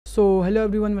So hello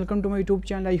everyone, welcome to my YouTube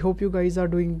channel. I hope you guys are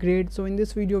doing great. So in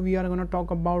this video we are going to talk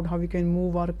about how we can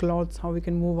move our clothes, how we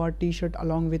can move our t-shirt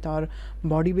along with our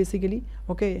body basically.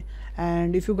 Okay,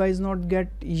 and if you guys not get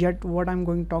yet what I'm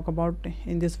going to talk about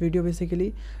in this video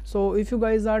basically, so if you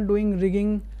guys are doing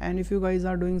rigging and if you guys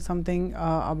are doing something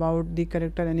about the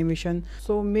character animation,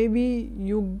 so maybe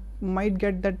you might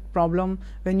get that problem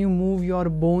when you move your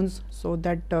bones, so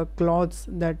that clothes,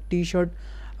 that t-shirt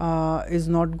is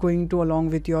not going to along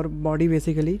with your body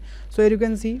basically. So here you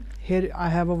can see, here I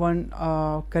have a one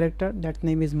character that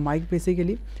name is Mike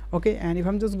basically. Okay, and if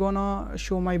I'm just gonna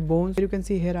show my bones, you can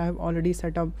see here I have already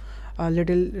set up a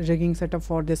little rigging setup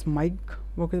for this Mike.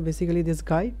 Okay, basically this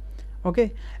guy.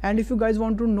 Okay, and if you guys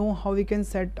want to know how we can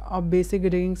set a basic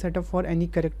rigging setup for any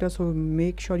character, so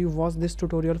make sure you watch this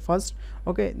tutorial first.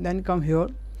 Okay, then come here.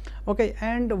 Okay,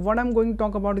 and what I'm going to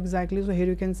talk about exactly, so here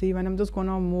you can see when I'm just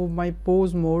gonna move my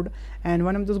pose mode and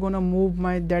when I'm just gonna move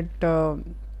my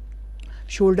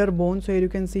shoulder bone, so here you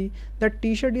can see that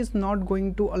t-shirt is not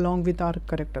going to along with our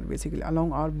character basically,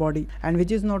 along our body, and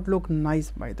which is not look nice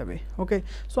by the way. Okay,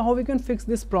 so how we can fix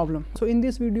this problem? So in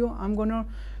this video I'm gonna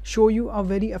show you a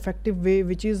very effective way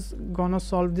which is gonna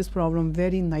solve this problem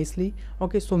very nicely.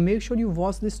 Okay, so make sure you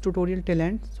watch this tutorial till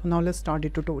end. So now let's start the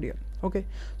tutorial. Okay,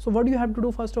 so what you have to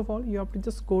do, first of all, you have to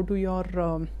just go to your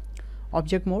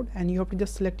object mode and you have to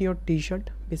just select your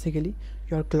t-shirt basically,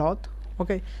 your cloth.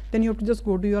 Okay, then you have to just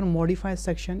go to your modify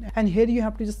section and here you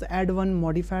have to just add one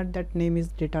modifier, that name is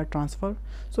data transfer.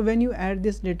 So when you add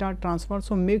this data transfer,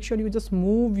 so make sure you just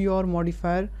move your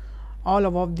modifier all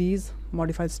above these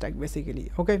modifier stack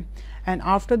basically. Okay, and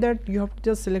after that you have to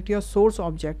just select your source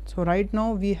object. So right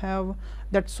now we have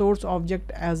that source object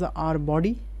as our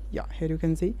body. Yeah, here you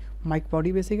can see mic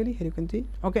body basically, here you can see.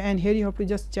 Okay, and here you have to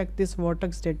just check this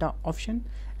vertex data option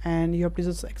and you have to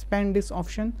just expand this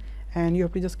option and you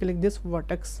have to just click this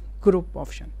vertex group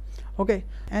option. Okay,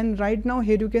 and right now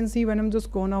here you can see when I'm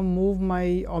just gonna move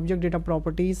my object data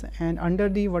properties, and under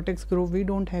the vertex group we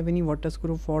don't have any vertex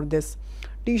group for this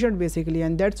t-shirt basically,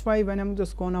 and that's why when I'm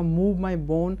just gonna move my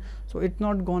bone, so it's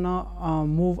not gonna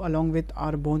move along with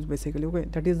our bones basically. Okay,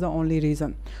 that is the only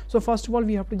reason. So first of all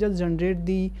we have to just generate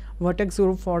the vertex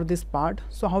group for this part.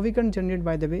 So how we can generate,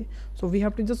 by the way, so we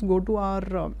have to just go to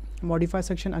our modify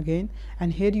section again,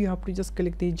 and here you have to just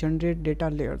click the generate data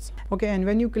layers. Okay, and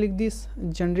when you click this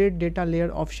generate data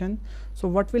layer option, so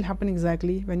what will happen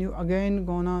exactly when you again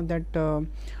gonna that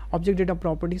object data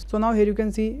properties, so now here you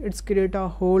can see it's create a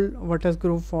whole vertex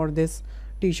group for this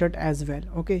t-shirt as well.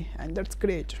 Okay, and that's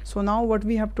great. So now what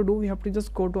we have to do, we have to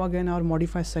just go to again our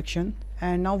modify section,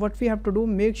 and now what we have to do,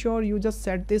 make sure you just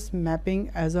set this mapping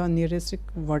as a nearest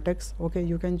vertex. Okay,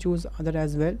 you can choose other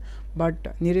as well, but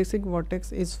nearest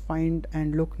vertex is fine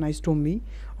and look nice to me.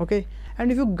 Okay,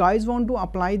 and if you guys want to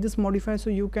apply this modifier, so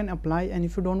you can apply, and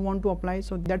if you don't want to apply,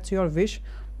 so that's your wish,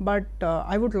 but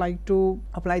I would like to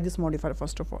apply this modifier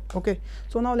first of all. Okay,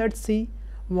 so now let's see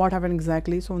what happened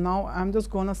exactly. So now I'm just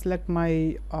gonna select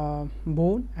my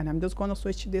bone and I'm just gonna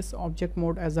switch this object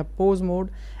mode as a pose mode,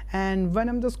 and when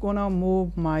I'm just gonna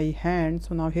move my hand,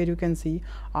 so now here you can see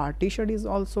our t-shirt is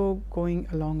also going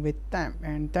along with them,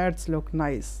 and that's look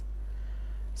nice.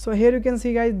 So here you can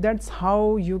see guys, that's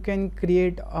how you can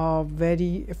create a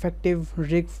very effective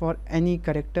rig for any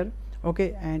character.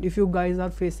 Okay, and if you guys are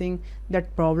facing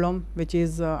that problem, which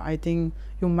is I think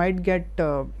you might get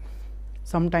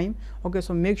sometime. Okay,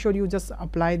 so make sure you just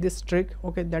apply this trick.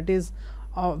 Okay, that is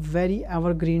a very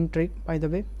evergreen trick by the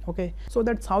way. Okay, so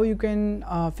that's how you can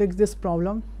fix this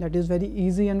problem. That is very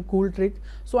easy and cool trick,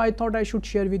 so I thought I should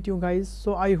share with you guys.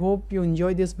 So I hope you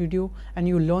enjoy this video and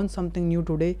you learn something new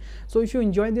today. So if you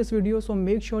enjoyed this video, so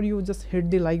make sure you just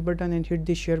hit the like button and hit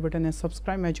the share button and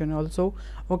subscribe my channel also.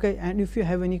 Okay, and if you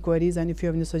have any queries and if you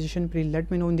have any suggestion, please let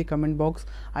me know in the comment box.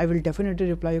 I will definitely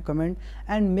reply your comment,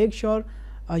 and make sure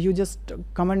you just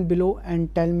comment below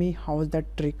and tell me how is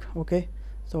that trick. Okay,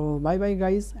 so bye bye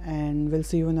guys, and we'll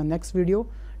see you in the next video.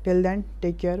 Till then,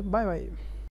 take care, bye bye.